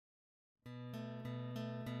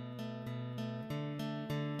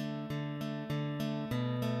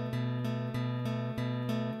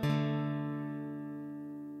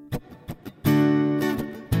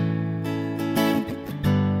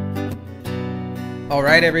All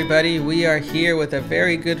right, everybody, we are here with a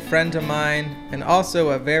very good friend of mine and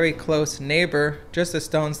also a very close neighbor, just a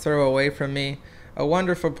stone's throw away from me, a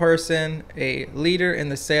wonderful person, a leader in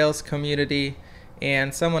the sales community,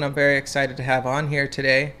 and someone I'm very excited to have on here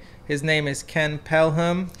today. His name is Ken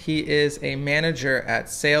Pelham. He is a manager at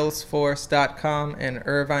Salesforce.com in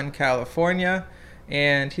Irvine, California,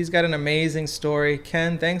 and he's got an amazing story.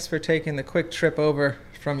 Ken, thanks for taking the quick trip over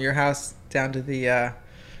from your house down to the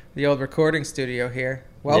old recording studio here.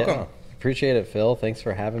 Welcome. Yeah, appreciate it, Phil. Thanks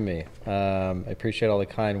for having me. I appreciate all the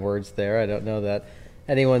kind words there. I don't know that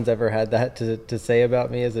anyone's ever had that to say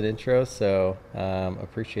about me as an intro, so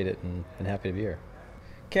appreciate it and happy to be here.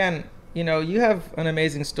 Ken, you have an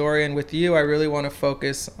amazing story, and with you, I really want to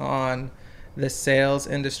focus on the sales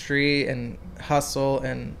industry and hustle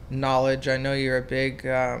and knowledge. I know you're a big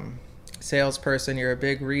salesperson, you're a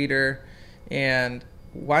big reader, and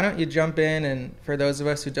why don't you jump in and, for those of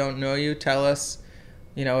us who don't know you, tell us,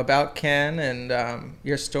 about Ken and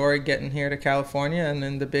your story getting here to California and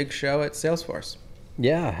then the big show at Salesforce.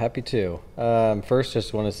 Yeah, happy to. First,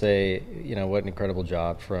 just want to say, what an incredible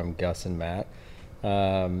job from Gus and Matt.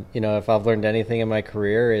 If I've learned anything in my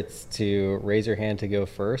career, it's to raise your hand to go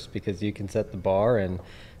first because you can set the bar, and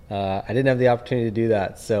I didn't have the opportunity to do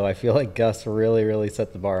that. So I feel like Gus really, really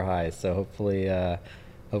set the bar high. So hopefully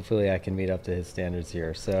I can meet up to his standards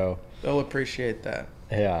here. So they'll appreciate that.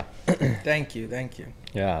 Yeah. Thank you.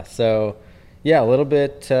 Yeah. So a little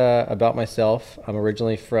bit about myself. I'm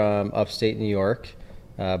originally from upstate New York,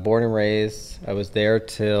 born and raised. I was there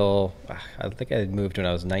till, I think I had moved when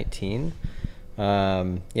I was 19.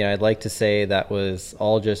 I'd like to say that was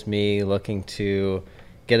all just me looking to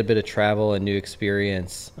get a bit of travel and new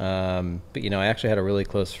experience. But I actually had a really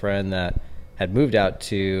close friend that had moved out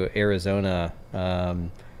to Arizona,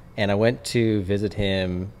 and I went to visit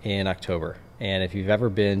him in October. And if you've ever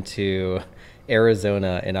been to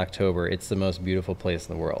Arizona in October, it's the most beautiful place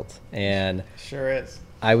in the world. And sure is.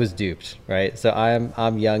 I was duped, right? So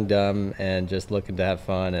I'm young, dumb, and just looking to have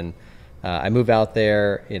fun. And I move out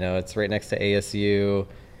there. It's right next to ASU.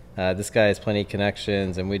 This guy has plenty of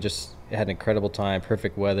connections, and we just had an incredible time.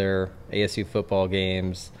 Perfect weather, ASU football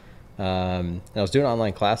games. And I was doing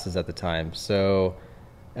online classes at the time, so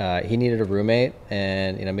he needed a roommate,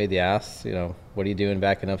 and made the ask. What are you doing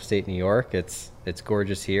back in upstate New York? It's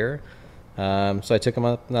gorgeous here. So I took him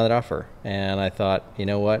up on that offer, and I thought,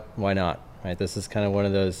 what? Why not? Right? This is kind of one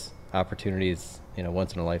of those opportunities,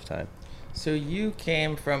 once in a lifetime. So you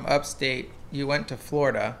came from upstate, you went to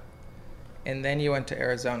Florida, and then you went to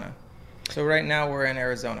Arizona. So right now we're in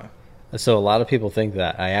Arizona. So a lot of people think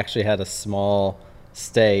that. I actually had a small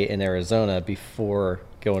stay in Arizona before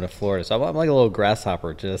going to Florida. So I'm like a little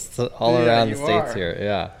grasshopper just all around the states here.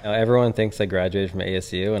 Yeah. Everyone thinks I graduated from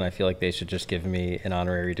ASU, and I feel like they should just give me an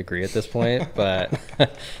honorary degree at this point. But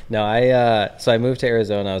no, so I moved to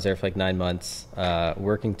Arizona. I was there for like 9 months,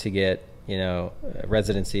 working to get,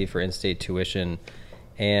 residency for in-state tuition,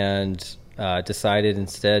 and decided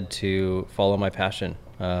instead to follow my passion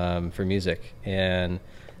for music. And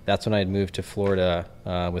that's when I had moved to Florida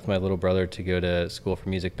with my little brother to go to school for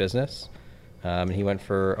music business. And he went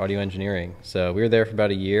for audio engineering. So we were there for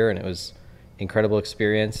about a year, and it was incredible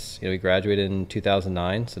experience. We graduated in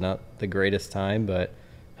 2009, so not the greatest time, but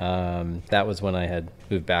that was when I had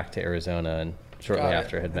moved back to Arizona, and shortly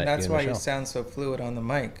after I had met you. And that's and why Michelle. You sound so fluid on the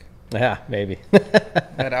mic. Yeah, maybe.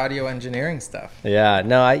 That audio engineering stuff. Yeah,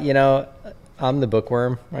 no, I'm the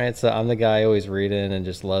bookworm, right? So I'm the guy always reading and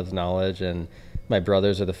just loves knowledge, and my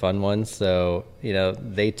brothers are the fun ones. So,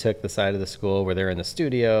 they took the side of the school where they're in the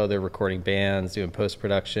studio, they're recording bands, doing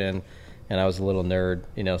post-production, and I was a little nerd,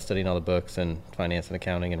 studying all the books and finance and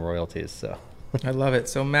accounting and royalties. So I love it.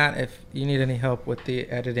 So Matt, if you need any help with the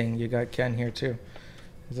editing, you got Ken here too.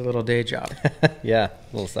 It's a little day job. Yeah,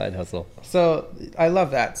 a little side hustle. So I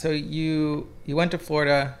love that. So you went to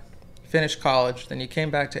Florida, finished college, then you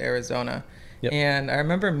came back to Arizona. Yep. And I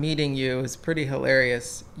remember meeting you. It was pretty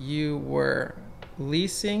hilarious. You were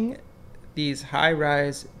leasing these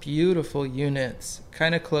high-rise, beautiful units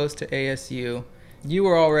kind of close to ASU. You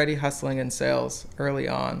were already hustling in sales early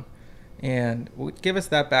on. And give us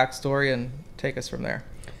that backstory and take us from there.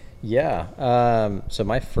 Yeah. So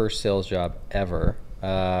my first sales job ever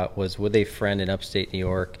was with a friend in upstate New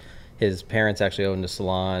York. His parents actually owned a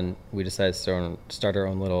salon. We decided to start our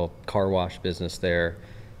own little car wash business there.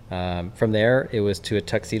 From there, it was to a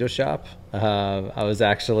tuxedo shop. I was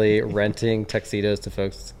actually renting tuxedos to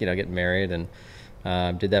folks, getting married,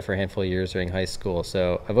 and did that for a handful of years during high school.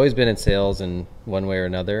 So I've always been in sales in one way or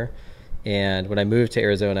another. And when I moved to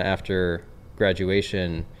Arizona after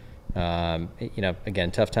graduation,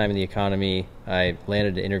 Again, tough time in the economy. I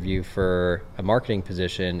landed an interview for a marketing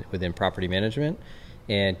position within property management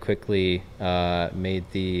and quickly made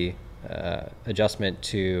the adjustment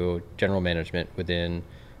to general management within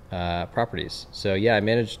properties. So yeah, I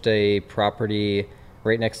managed a property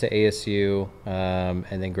right next to ASU,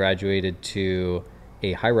 and then graduated to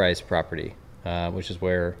a high-rise property, which is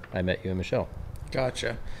where I met you and Michelle.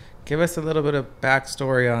 Gotcha. Give us a little bit of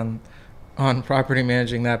backstory on property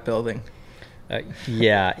managing that building.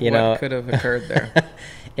 Yeah, what could have occurred there?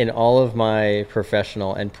 In all of my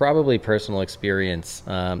professional and probably personal experience,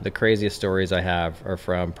 the craziest stories I have are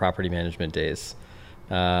from property management days.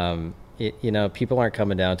 People aren't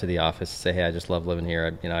coming down to the office to say, "Hey, I just love living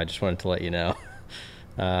here." I just wanted to let you know.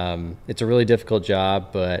 It's a really difficult job,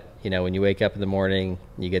 but when you wake up in the morning,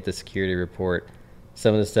 you get the security report.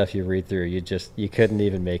 Some of the stuff you read through, you couldn't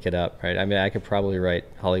even make it up, right? I mean, I could probably write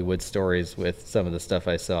Hollywood stories with some of the stuff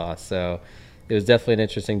I saw. So it was definitely an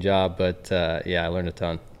interesting job, but yeah, I learned a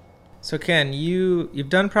ton. So Ken, you've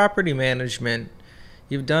done property management,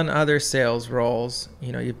 you've done other sales roles,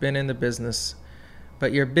 you've been in the business,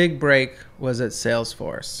 but your big break was at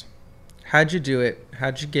Salesforce. How'd you do it?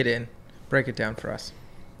 How'd you get in? Break it down for us.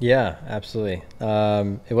 Yeah, absolutely.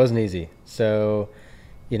 It wasn't easy. So,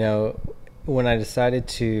 when I decided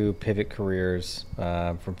to pivot careers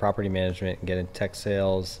from property management and get into tech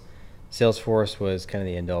sales, Salesforce was kind of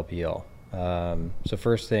the end all be all. So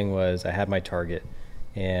first thing was I had my target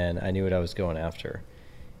and I knew what I was going after.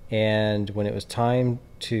 And when it was time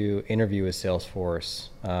to interview with Salesforce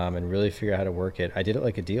and really figure out how to work it, I did it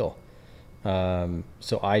like a deal.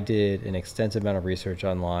 So I did an extensive amount of research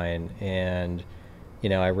online, and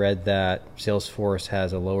I read that Salesforce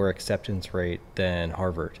has a lower acceptance rate than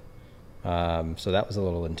Harvard. So that was a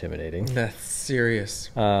little intimidating. That's serious.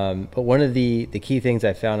 But one of the key things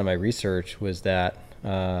I found in my research was that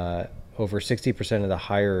over 60% of the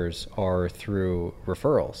hires are through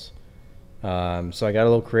referrals. So I got a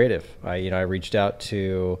little creative. I reached out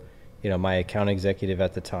to, my account executive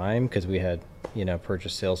at the time, because we had,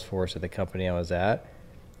 purchased Salesforce at the company I was at.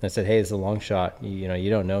 And I said, "Hey, it's a long shot. You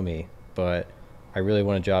don't know me, but I really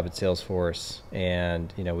want a job at Salesforce.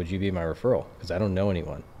 And, would you be my referral? Because I don't know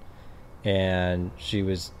anyone." And she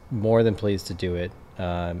was more than pleased to do it.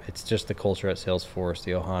 It's just the culture at Salesforce,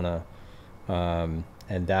 the Ohana.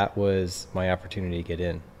 And that was my opportunity to get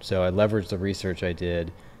in. So I leveraged the research I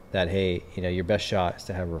did that, hey, your best shot is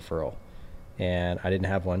to have a referral. And I didn't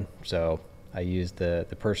have one. So I used the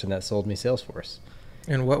person that sold me Salesforce.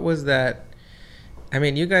 And what was that? I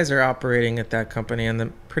mean, you guys are operating at that company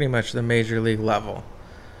on pretty much the major league level.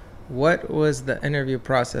 What was the interview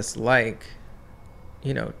process like,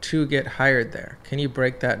 to get hired there? Can you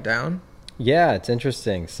break that down? Yeah, it's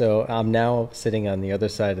interesting. So I'm now sitting on the other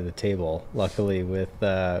side of the table, luckily, with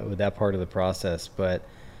that part of the process. But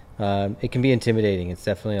it can be intimidating. It's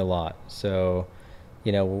definitely a lot. So,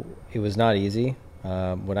 it was not easy.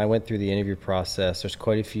 When I went through the interview process, there's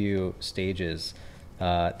quite a few stages.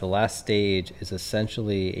 The last stage is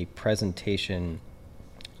essentially a presentation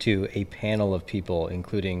to a panel of people,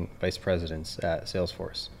 including vice presidents at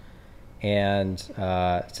Salesforce. And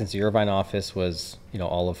since the Irvine office was,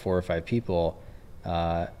 all of 4 or 5 people,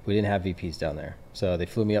 we didn't have VPs down there. So they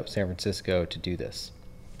flew me up to San Francisco to do this.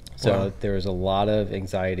 So wow. There was a lot of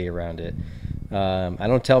anxiety around it. I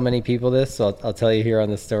don't tell many people this, so I'll tell you here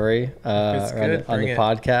on the story, on the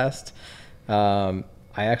podcast.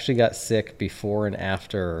 I actually got sick before and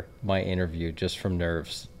after my interview just from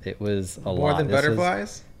nerves. It was a lot. More than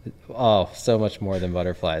butterflies? So much more than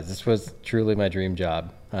butterflies. This was truly my dream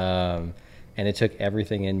job. And it took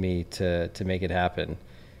everything in me to make it happen.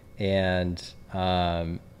 And,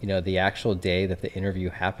 the actual day that the interview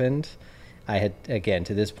happened, I had, again,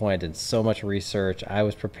 to this point, did so much research. I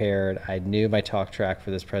was prepared. I knew my talk track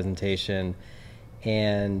for this presentation.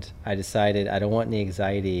 And I decided I don't want any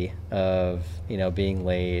anxiety of, being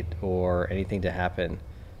late or anything to happen.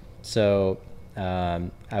 So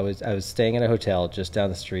I was staying at a hotel just down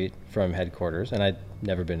the street from headquarters, and I'd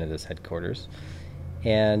never been to this headquarters.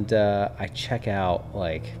 And I check out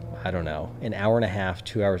an hour and a half,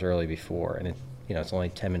 2 hours early before, and it's only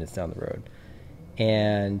 10 minutes down the road.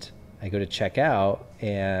 And I go to check out,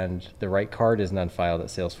 and the right card isn't on file that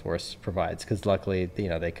Salesforce provides, because luckily,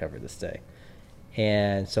 they cover this day.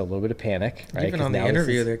 And so a little bit of panic, right? Even on the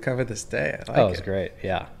interview, they covered this day. It was great.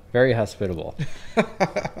 Yeah. Very hospitable.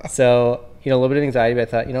 So, a little bit of anxiety,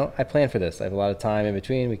 but I thought, I planned for this. I have a lot of time in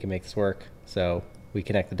between. We can make this work. So we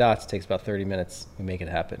connect the dots. It takes about 30 minutes. We make it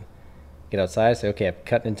happen. Get outside. I say, okay, I'm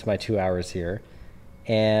cutting into my 2 hours here.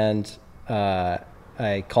 And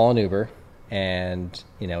I call an Uber, and,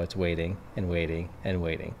 it's waiting and waiting and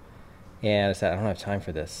waiting. And I said, I don't have time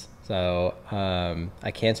for this. So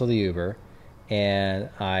I canceled the Uber and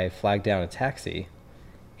I flagged down a taxi.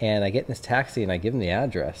 And I get in this taxi and I give him the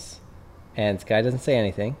address. And this guy doesn't say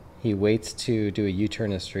anything. He waits to do a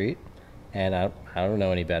U-turn in the street. And I don't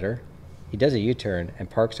know any better. He does a U-turn and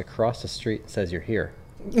parks across the street and says, "You're here."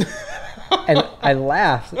 And I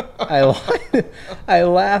laughed. I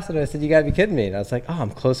laughed and I said, "You gotta be kidding me." And I was like, "Oh,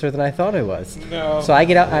 I'm closer than I thought I was." No. So I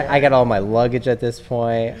get out. I got all my luggage at this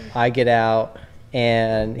point. I get out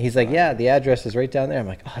and he's like, "Yeah, the address is right down there." I'm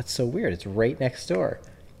like, "Oh, that's so weird. It's right next door."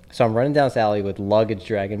 So I'm running down this alley with luggage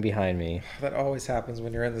dragging behind me. That always happens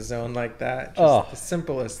when you're in the zone like that. Just the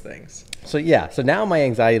simplest things. So yeah, so now my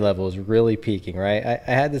anxiety level is really peaking, right?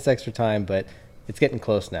 I had this extra time, but it's getting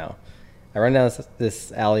close now. I run down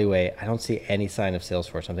this alleyway. I don't see any sign of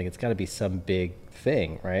Salesforce. I'm thinking it's got to be some big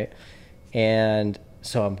thing, right? And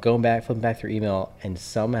so I'm going back, flipping back through email, and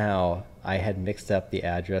somehow I had mixed up the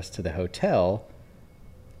address to the hotel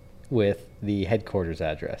with the headquarters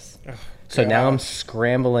address. Oh, so now I'm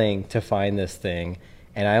scrambling to find this thing,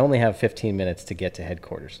 and I only have 15 minutes to get to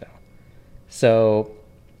headquarters now. So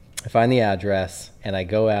I find the address, and I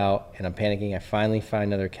go out, and I'm panicking. I finally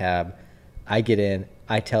find another cab. I get in.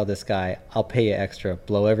 I tell this guy, "I'll pay you extra.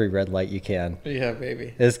 Blow every red light you can." Yeah,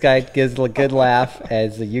 baby. This guy gives a good laugh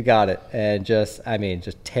and says, "You got it." And just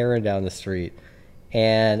tearing down the street.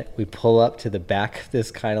 And we pull up to the back of this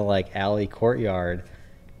kind of like alley courtyard.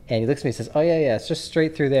 And he looks at me and says, "Oh, yeah, it's just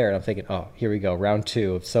straight through there." And I'm thinking, oh, here we go. Round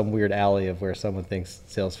 2 of some weird alley of where someone thinks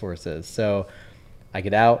Salesforce is. So I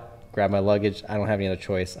get out, grab my luggage. I don't have any other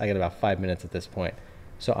choice. I got about 5 minutes at this point.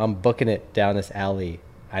 So I'm booking it down this alley.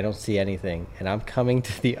 I don't see anything. And I'm coming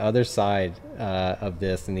to the other side of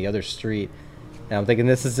this in the other street. And I'm thinking,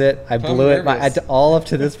 this is it. I blew it. All up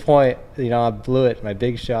to this point, I blew it, my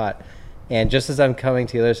big shot. And just as I'm coming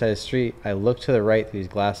to the other side of the street, I look to the right through these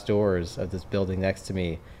glass doors of this building next to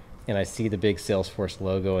me, and I see the big Salesforce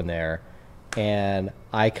logo in there. And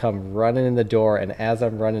I come running in the door, and as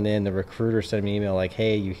I'm running in, the recruiter sent me an email like,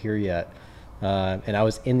 "Hey, you here yet?" And I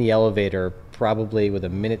was in the elevator probably with a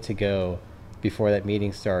minute to go before that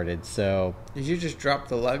meeting started. So did you just drop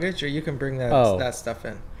the luggage, or you can bring that stuff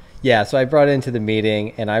in? Yeah, so I brought it into the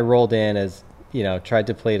meeting, and I rolled in as, tried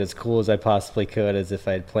to play it as cool as I possibly could, as if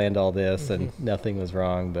I had planned all this and nothing was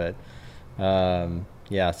wrong. But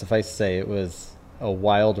yeah, suffice to say, it was a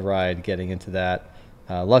wild ride getting into that.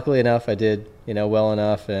 Luckily enough, I did, well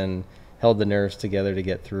enough and held the nerves together to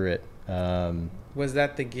get through it. Was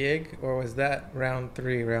that the gig, or was that round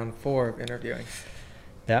 3, round 4 of interviewing?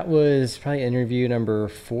 That was probably interview number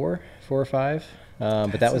 4 or 5.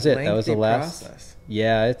 But that was it. That was the last process.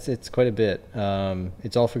 Yeah, it's quite a bit.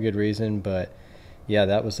 It's all for good reason, but yeah,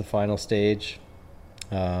 that was the final stage.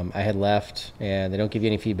 I had left, and they don't give you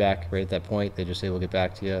any feedback right at that point. They just say, "We'll get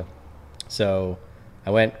back to you." So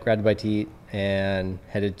I went, grabbed a bite to eat, and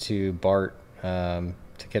headed to BART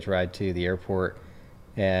to catch a ride to the airport.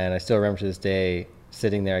 And I still remember to this day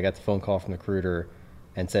sitting there. I got the phone call from the recruiter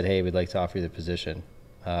and said, "Hey, we'd like to offer you the position."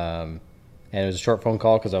 And it was a short phone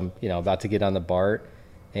call because I'm, about to get on the BART,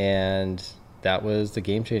 and that was the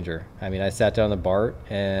game changer. I mean, I sat down on the BART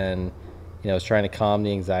and, I was trying to calm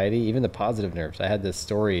the anxiety, even the positive nerves. I had this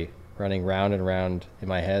story running round and round in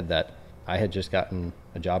my head that I had just gotten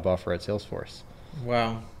a job offer at Salesforce.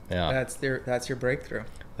 Wow. Yeah. That's your breakthrough.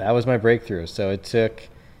 That was my breakthrough. So it took,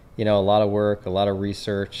 a lot of work, a lot of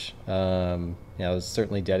research. I was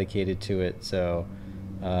certainly dedicated to it. So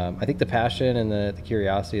I think the passion and the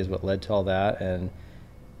curiosity is what led to all that. And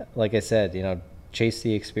like I said, chase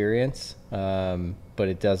the experience, but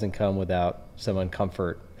it doesn't come without some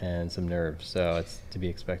uncomfort and some nerves. So it's to be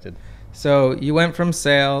expected. So you went from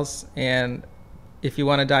sales, and if you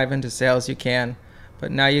want to dive into sales, you can.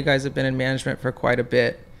 But now you guys have been in management for quite a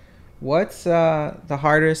bit. What's the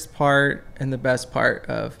hardest part and the best part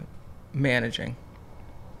of managing?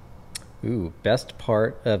 Best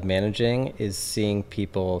part of managing is seeing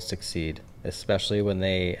people succeed, especially when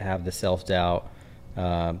they have the self-doubt.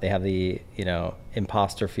 They have the,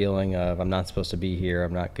 imposter feeling of, I'm not supposed to be here,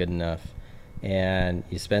 I'm not good enough. And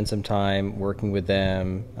you spend some time working with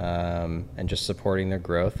them and just supporting their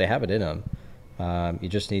growth. They have it in them. You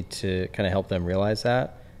just need to kind of help them realize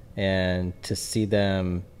that, and to see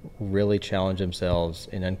them really challenge themselves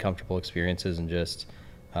in uncomfortable experiences and just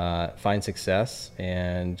find success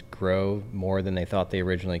and grow more than they thought they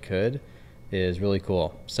originally could is really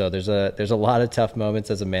cool. So there's a lot of tough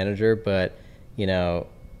moments as a manager, but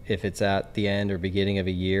if it's at the end or beginning of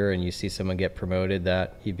a year and you see someone get promoted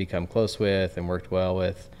that you've become close with and worked well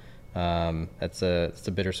with, it's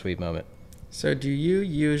a bittersweet moment. So do you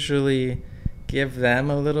usually give them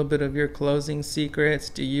a little bit of your closing secrets?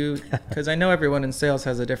 Do you, because I know everyone in sales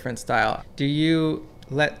has a different style. Do you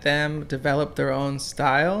let them develop their own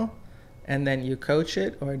style and then you coach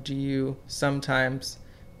it? Or do you sometimes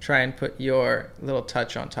try and put your little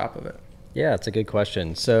touch on top of it? Yeah, it's a good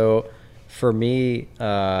question. So for me,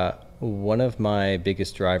 one of my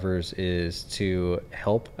biggest drivers is to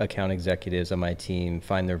help account executives on my team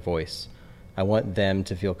find their voice. I want them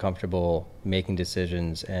to feel comfortable making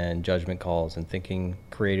decisions and judgment calls and thinking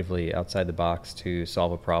creatively outside the box to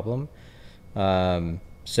solve a problem.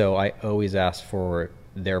 So I always ask for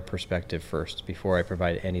their perspective first before I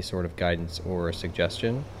provide any sort of guidance or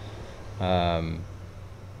suggestion.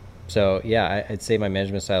 So yeah, I'd say my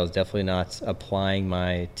management style is definitely not applying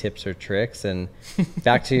my tips or tricks. And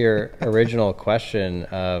back to your original question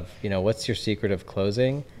of, what's your secret of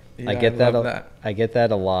closing? Yeah, I get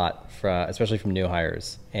that a lot, especially from new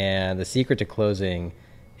hires. And the secret to closing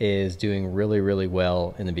is doing really, really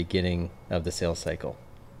well in the beginning of the sales cycle,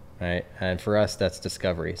 right? And for us, that's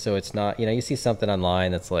discovery. So it's not, you see something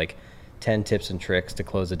online that's like 10 tips and tricks to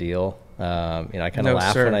close a deal. I kind of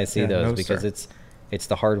laugh when I see those because it's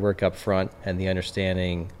the hard work up front and the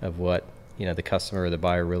understanding of what the customer or the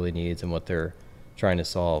buyer really needs and what they're trying to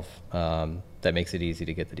solve that makes it easy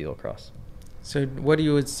to get the deal across. So what do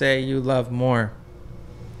you would say you love more,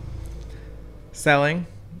 selling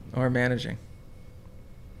or managing?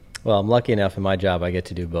 Well, I'm lucky enough in my job I get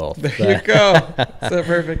to do both. There you go. It's a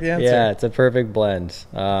perfect answer. Yeah, it's a perfect blend.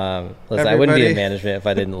 Listen, I wouldn't be in management if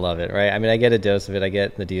I didn't love it, right? I mean, I get a dose of it. I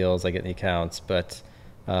get the deals, I get the accounts, but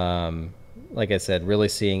like I said, really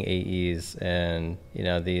seeing AEs and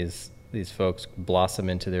these folks blossom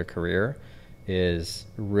into their career is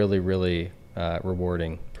really, really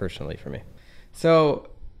rewarding personally for me. So,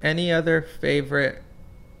 any other favorite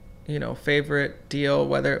deal,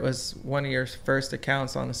 whether it was one of your first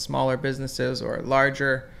accounts on smaller businesses or a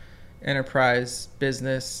larger enterprise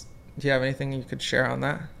business? Do you have anything you could share on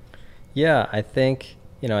that? Yeah, I think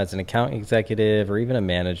as an account executive or even a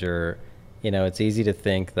manager, it's easy to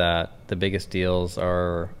think that the biggest deals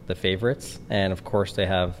are the favorites. And of course they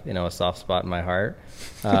have, a soft spot in my heart.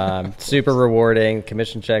 Super rewarding.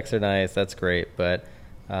 Commission checks are nice. That's great. But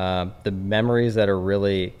the memories that are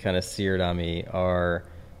really kind of seared on me are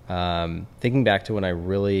thinking back to when I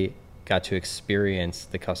really got to experience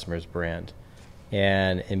the customer's brand.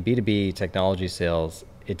 And in B2B technology sales,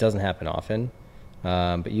 it doesn't happen often.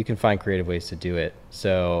 But you can find creative ways to do it.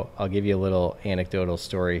 So I'll give you a little anecdotal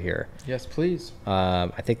story here. Yes, please. I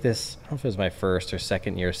think I don't know if it was my first or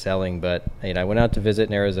second year selling, but I went out to visit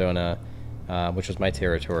in Arizona, which was my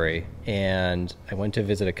territory. And I went to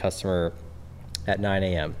visit a customer at 9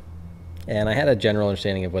 a.m. And I had a general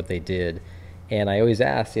understanding of what they did. And I always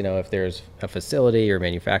asked, if there's a facility or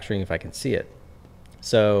manufacturing, if I can see it.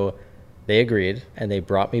 So they agreed, and they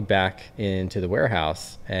brought me back into the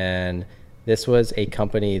warehouse. And this was a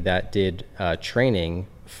company that did training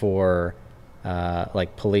for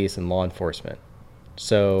like police and law enforcement.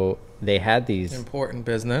 So they had these... Important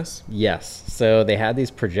business. Yes. So they had these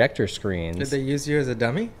projector screens. Did they use you as a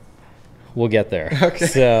dummy? We'll get there. Okay.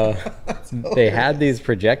 So they had these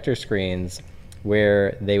projector screens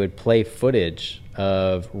where they would play footage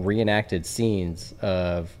of reenacted scenes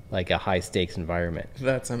of like a high stakes environment.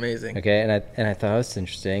 That's amazing. Okay. And I thought, that's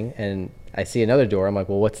interesting. And I see another door. I'm like,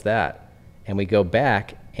 well, what's that? And we go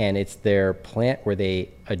back, and it's their plant where they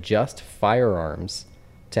adjust firearms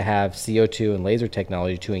to have CO2 and laser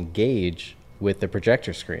technology to engage with the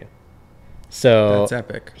projector screen. So that's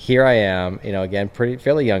epic. Here I am, again,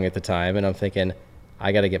 fairly young at the time, and I'm thinking,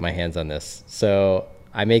 I got to get my hands on this. So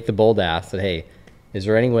I make the bold ask that, hey, is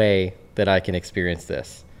there any way that I can experience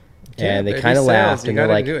this? Yeah, and they kind of laughed, and they're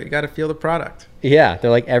like, do it. You got to feel the product. Yeah,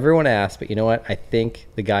 they're like, everyone asked, but you know what? I think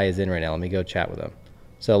the guy is in right now. Let me go chat with him.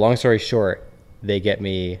 So long story short, they get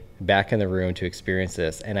me back in the room to experience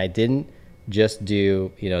this. And I didn't just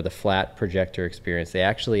do, the flat projector experience. They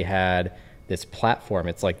actually had this platform.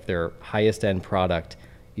 It's like their highest end product.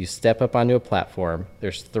 You step up onto a platform.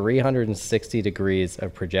 There's 360 degrees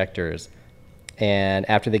of projectors. And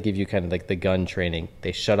after they give you kind of like the gun training,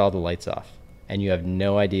 they shut all the lights off. And you have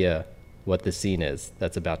no idea what the scene is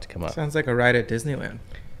that's about to come up. Sounds like a ride at Disneyland.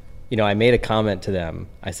 I made a comment to them.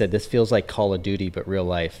 I said, this feels like Call of Duty, but real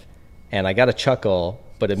life. And I got a chuckle,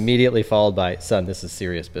 but immediately followed by, son, this is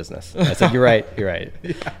serious business. I said, you're right, you're right.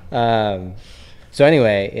 Yeah. So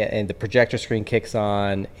anyway, and the projector screen kicks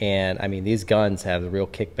on, and I mean, these guns have the real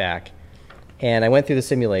kickback. And I went through the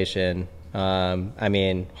simulation.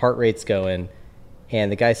 Heart rate's going. And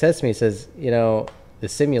the guy says to me, he says, the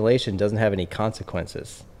simulation doesn't have any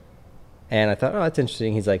consequences. And I thought, oh, that's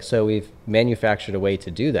interesting. He's like, so we've manufactured a way to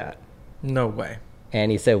do that. No way.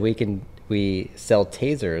 And he said we sell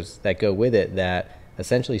tasers that go with it that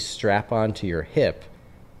essentially strap onto your hip,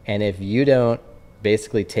 and if you don't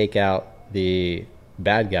basically take out the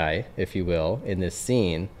bad guy, if you will, in this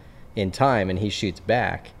scene in time, and he shoots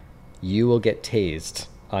back, you will get tased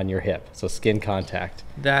on your hip. So skin contact.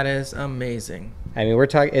 That is amazing. I mean, we're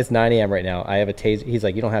talking, it's 9 a.m. right now. I have a taser. He's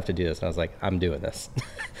like, you don't have to do this. And I was like, I'm doing this.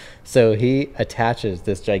 So he attaches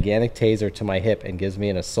this gigantic taser to my hip and gives me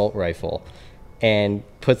an assault rifle and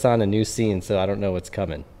puts on a new scene so I don't know what's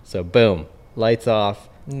coming. So boom, lights off,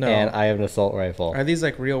 and I have an assault rifle. Are these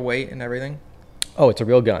like real weight and everything? Oh, it's a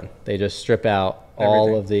real gun. They just strip out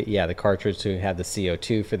all of the cartridge to have the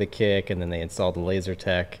CO2 for the kick, and then they install the laser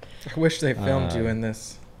tech. I wish they filmed you in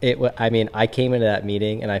this. I mean, I came into that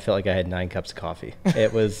meeting and I felt like I had 9 cups of coffee.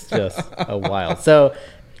 It was just a wild. So,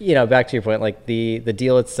 you know, back to your point, like the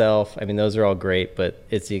deal itself, I mean, those are all great, but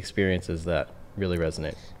it's the experiences that really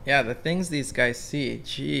resonate. Yeah, the things these guys see,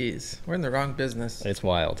 jeez, we're in the wrong business. It's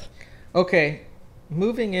wild. Okay,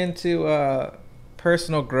 moving into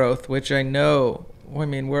personal growth, which I know, I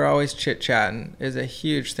mean, we're always chit-chatting, is a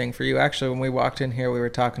huge thing for you. Actually, when we walked in here, we were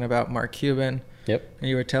talking about Mark Cuban. Yep. And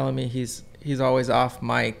you were telling me he's always off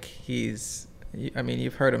mic. I mean,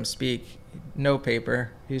 you've heard him speak. No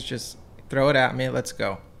paper. He's just, throw it at me, let's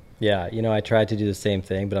go. Yeah, you know, I tried to do the same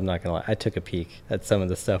thing, but I'm not going to lie. I took a peek at some of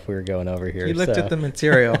the stuff we were going over here. You looked at the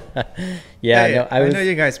material. Yeah, hey, no, I know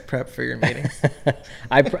you guys prep for your meetings.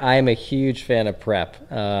 I am a huge fan of prep.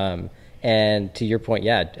 And to your point,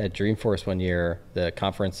 yeah, at Dreamforce one year, the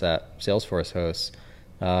conference that Salesforce hosts,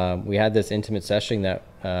 we had this intimate session that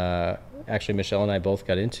actually Michelle and I both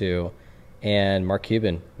got into, and Mark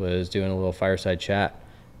Cuban was doing a little fireside chat.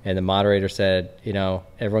 And the moderator said, you know,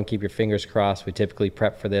 everyone keep your fingers crossed. We typically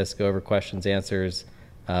prep for this, go over questions, answers.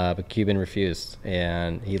 But Cuban refused.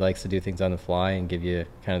 And he likes to do things on the fly and give you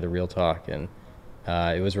kind of the real talk. And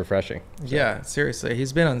it was refreshing. So. Yeah, seriously.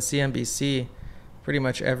 He's been on CNBC pretty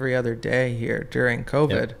much every other day here during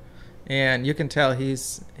COVID. Yep. And you can tell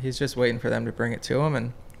he's just waiting for them to bring it to him.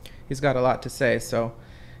 And he's got a lot to say. So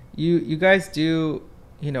you guys do,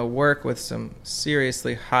 you know, work with some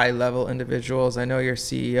seriously high level individuals. I know your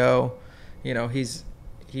CEO, you know, he's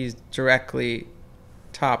directly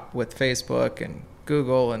top with Facebook and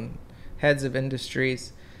Google and heads of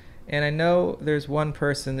industries. And I know there's one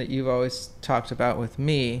person that you've always talked about with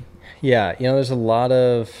me. Yeah, you know, there's a lot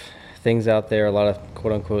of things out there, a lot of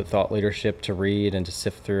quote unquote thought leadership to read and to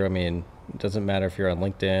sift through. I mean, it doesn't matter if you're on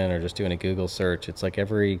LinkedIn or just doing a Google search. It's like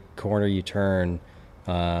every corner you turn,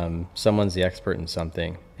 someone's the expert in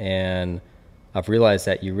something. And I've realized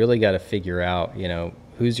that you really got to figure out, you know,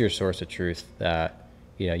 who's your source of truth that,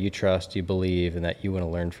 you know, you trust, you believe, and that you want to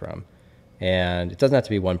learn from. And it doesn't have to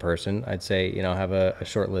be one person. I'd say, you know, have a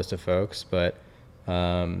short list of folks, but, you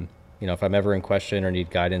know, if I'm ever in question or need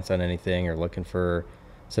guidance on anything or looking for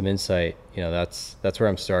some insight, you know, that's where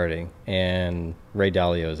I'm starting. And Ray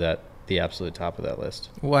Dalio is at the absolute top of that list.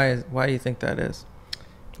 Why do you think that is?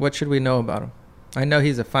 What should we know about him? I know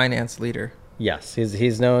he's a finance leader. Yes,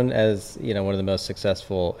 he's known as, you know, one of the most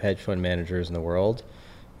successful hedge fund managers in the world.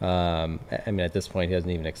 I mean, at this point, he doesn't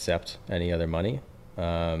even accept any other money.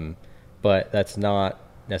 But that's not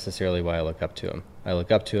necessarily why I look up to him. I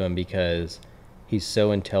look up to him because he's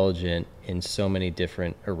so intelligent in so many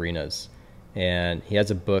different arenas. And he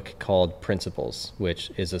has a book called Principles,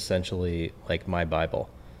 which is essentially like my Bible.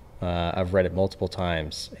 I've read it multiple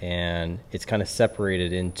times, and it's kind of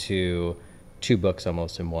separated into 2 books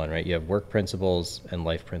almost in one, right? You have work principles and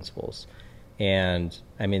life principles. And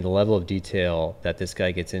I mean, the level of detail that this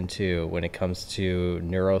guy gets into when it comes to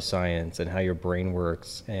neuroscience and how your brain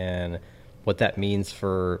works and what that means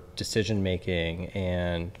for decision making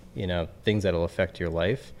and, you know, things that will affect your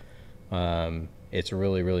life, it's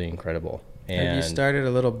really, really incredible. And have you started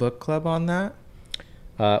a little book club on that?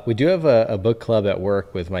 We do have a book club at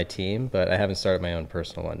work with my team, but I haven't started my own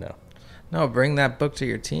personal one now. No, bring that book to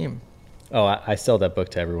your team. Oh, I sell that book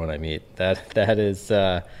to everyone I meet. That is,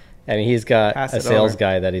 I mean, he's got a sales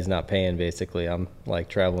guy that he's not paying, basically. I'm like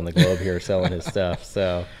traveling the globe here selling his stuff.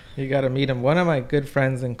 So you got to meet him. One of my good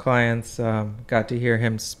friends and clients got to hear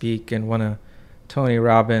him speak in one of Tony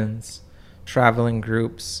Robbins' traveling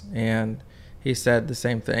groups, and he said the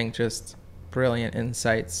same thing, just brilliant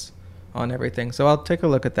insights on everything. So I'll take a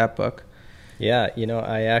look at that book. Yeah, you know,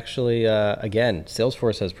 I actually, again,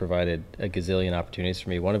 Salesforce has provided a gazillion opportunities for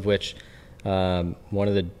me, one of which, one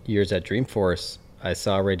of the years at Dreamforce, I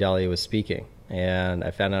saw Ray Dalio was speaking, and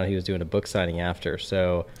I found out he was doing a book signing after.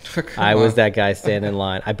 So I was that guy standing in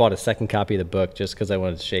line. I bought a second copy of the book just because I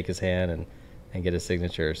wanted to shake his hand and and get a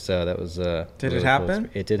signature. So that was did it happen?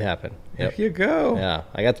 It did happen. Yep. There you go. Yeah,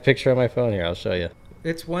 I got the picture on my phone here. I'll show you.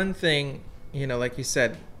 It's one thing, like you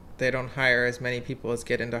said, they don't hire as many people as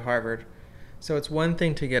get into Harvard. So it's one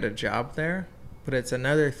thing to get a job there, but it's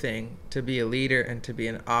another thing to be a leader and to be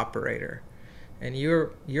an operator. And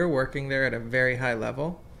you're working there at a very high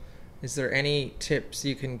level. Is there any tips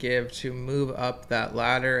you can give to move up that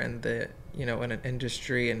ladder and in an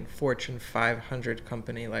industry and Fortune 500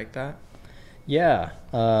 company like that? Yeah.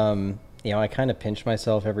 I kind of pinch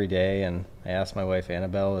myself every day, and I ask my wife,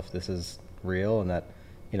 Annabelle, if this is real and that,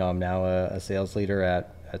 I'm now a sales leader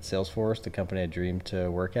at Salesforce, the company I dreamed to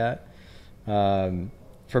work at.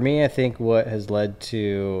 For me, I think what has led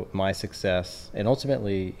to my success, and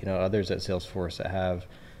ultimately, others at Salesforce that have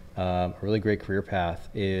a really great career path,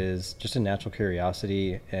 is just a natural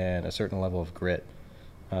curiosity and a certain level of grit.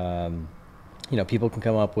 People can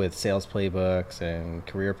come up with sales playbooks and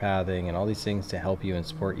career pathing and all these things to help you and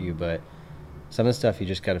support you, but some of the stuff you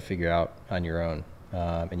just got to figure out on your own.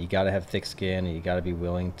 And you got to have thick skin, and you got to be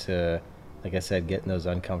willing to, like I said, get in those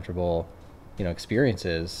uncomfortable,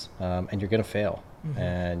 experiences, and you're going to fail. Mm-hmm.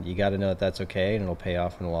 And you got to know that that's okay, and it'll pay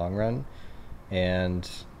off in the long run. And,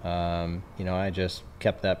 I just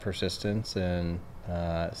kept that persistence and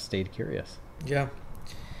stayed curious. Yeah.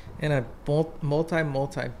 In a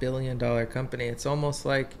multi-billion dollar company, it's almost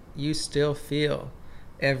like you still feel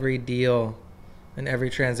every deal and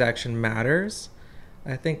every transaction matters.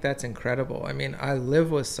 I think that's incredible. I mean, I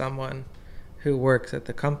live with someone who works at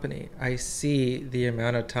the company. I see the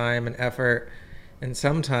amount of time and effort, and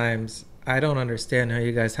sometimes I don't understand how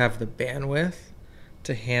you guys have the bandwidth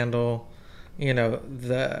to handle,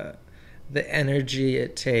 the energy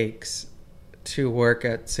it takes to work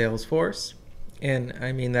at Salesforce. And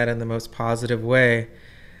I mean that in the most positive way.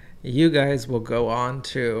 You guys will go on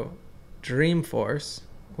to Dreamforce,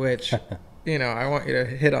 which, I want you to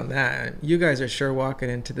hit on that. You guys are sure walking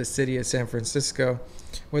into the city of San Francisco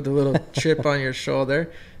with a little chip on your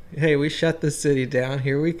shoulder. Hey, we shut the city down.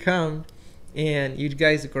 Here we come. And you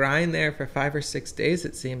guys grind there for 5 or 6 days,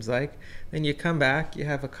 it seems like. Then you come back, you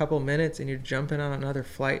have a couple minutes, and you're jumping on another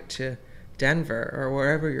flight to Denver or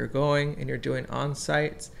wherever you're going, and you're doing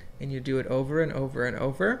on-sites, and you do it over and over and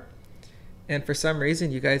over. And for some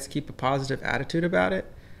reason, you guys keep a positive attitude about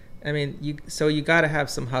it. I mean, you got to have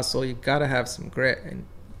some hustle, you got to have some grit, and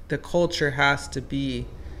the culture has to be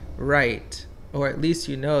right, or at least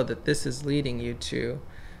that this is leading you to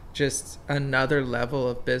just another level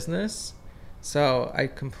of business. So I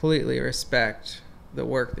completely respect the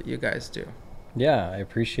work that you guys do. Yeah, I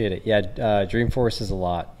appreciate it. Yeah, Dreamforce is a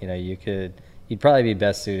lot. You'd probably be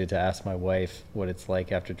best suited to ask my wife what it's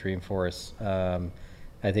like after Dreamforce.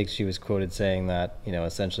 I think she was quoted saying that,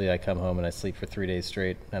 essentially I come home and I sleep for 3 days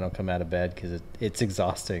straight. I don't come out of bed because it's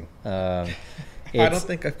exhausting. I don't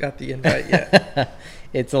think I've got the invite yet.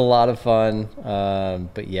 It's a lot of fun.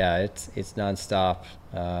 But yeah, it's nonstop.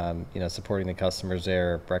 Supporting the customers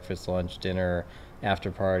there, breakfast, lunch, dinner,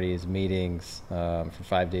 after parties, meetings, for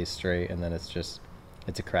 5 days straight. And then it's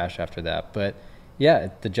a crash after that. But yeah,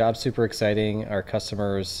 the job's super exciting. Our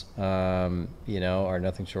customers, are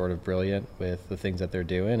nothing short of brilliant with the things that they're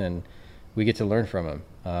doing, and we get to learn from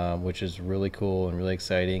them, which is really cool and really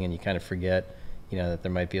exciting. And you kind of forget, that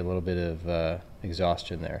there might be a little bit of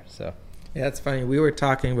exhaustion there. So yeah, it's funny. We were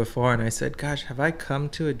talking before, and I said, "Gosh, have I come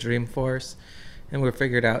to a Dreamforce?" And we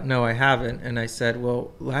figured out, no, I haven't. And I said,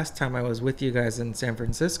 well, last time I was with you guys in San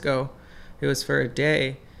Francisco, it was for a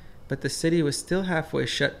day, but the city was still halfway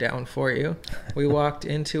shut down for you. We walked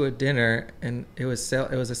into a dinner, and it was a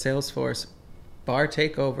Salesforce bar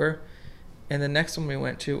takeover, and the next one we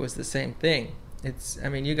went to was the same thing.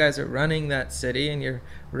 You guys are running that city, and you're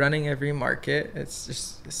running every market. It's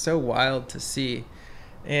just so wild to see.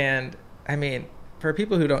 And for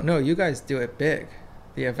people who don't know, you guys do it big.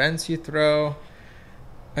 The events you throw.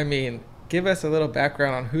 Give us a little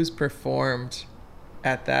background on who's performed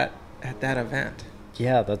at that event.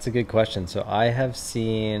 Yeah, that's a good question. So I have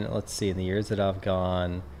seen, in the years that I've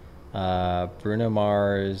gone, Bruno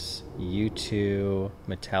Mars, U2,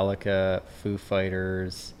 Metallica, Foo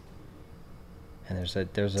Fighters, and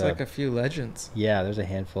there's like a few legends. Yeah, there's a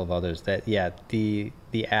handful of others that the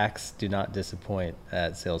acts do not disappoint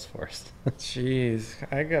at Salesforce. Jeez,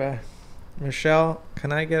 Michelle,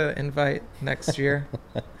 can I get an invite next year?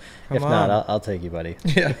 If not, I'll take you, buddy.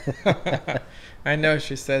 Yeah. I know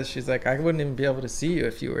she says, she's like, I wouldn't even be able to see you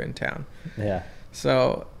if you were in town. Yeah.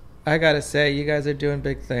 So I got to say, you guys are doing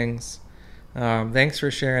big things. Thanks for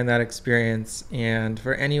sharing that experience. And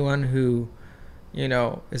for anyone who,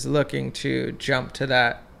 is looking to jump to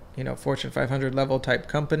that, Fortune 500 level type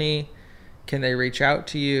company, can they reach out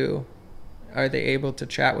to you? are they able to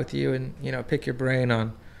chat with you and, you know, pick your brain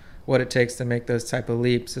on what it takes to make those type of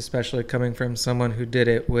leaps, especially coming from someone who did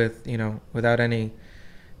it with, you know, without any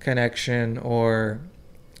connection or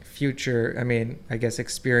future, I mean, I guess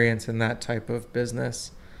experience in that type of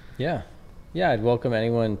business. Yeah. Yeah, I'd welcome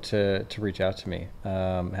anyone to reach out to me.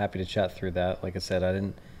 Happy to chat through that. Like I said, I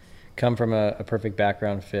didn't come from a perfect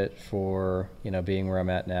background fit for, you know, being where I'm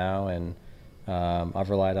at now, and I've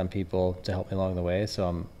relied on people to help me along the way,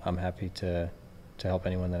 so I'm happy to help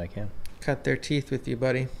anyone that I can. Cut their teeth with you,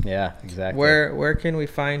 buddy. Yeah, exactly. Where can we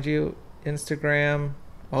find you? Instagram,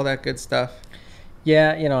 all that good stuff.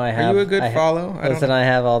 Yeah, you know, I have. Are you a good follow? I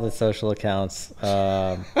have all the social accounts,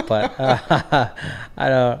 but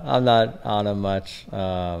I'm not on them much.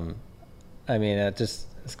 I mean, it just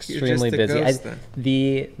it's extremely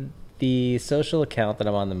busy. The social account that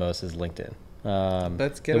I'm on the most is LinkedIn.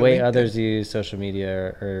 Let's get the way LinkedIn. Others use social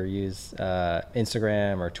media or use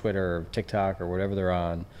Instagram or Twitter or TikTok or whatever they're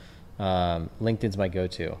on, LinkedIn's my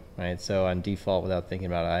go-to, right? So on default, without thinking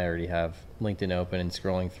about it, I already have LinkedIn open and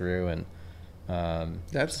scrolling through, and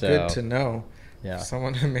that's good to know. Yeah,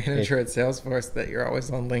 someone, a manager at Salesforce, that you're always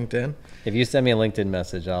on LinkedIn. If you send me a LinkedIn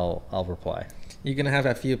message, I'll reply. You're gonna have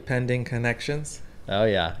a few pending connections. Oh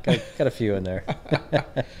yeah, got a few in there.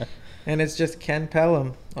 And it's just Ken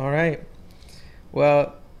Pelham. All right.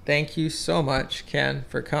 Well, thank you so much, Ken,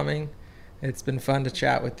 for coming. It's been fun to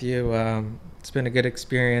chat with you. It's been a good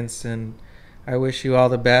experience, and I wish you all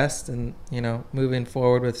the best, and, you know, moving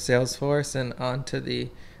forward with Salesforce and on to the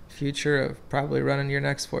future of probably running your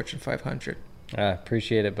next Fortune 500. I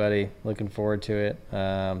appreciate it, buddy. Looking forward to it.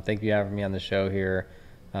 Thank you for having me on the show here.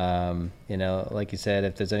 You know, like you said,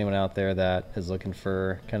 if there's anyone out there that is looking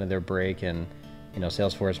for kind of their break, and, you know,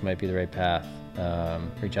 Salesforce might be the right path,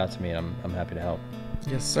 reach out to me. I'm happy to help.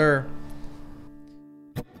 Yes, sir.